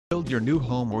your new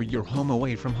home or your home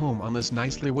away from home on this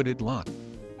nicely wooded lot.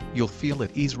 You'll feel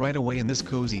at ease right away in this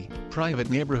cozy, private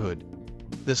neighborhood.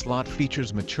 This lot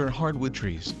features mature hardwood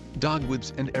trees,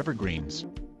 dogwoods and evergreens.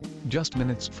 Just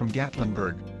minutes from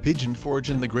Gatlinburg, Pigeon Forge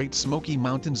and the Great Smoky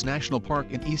Mountains National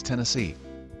Park in East Tennessee.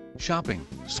 Shopping,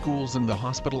 schools and the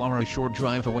hospital are a short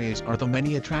drive away, as are the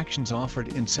many attractions offered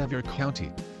in Sevier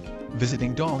County.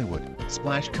 Visiting Dollywood,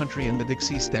 Splash Country and the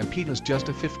Dixie Stampede is just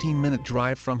a 15-minute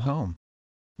drive from home.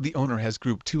 The owner has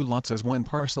grouped 2 lots as one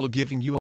parcel, giving you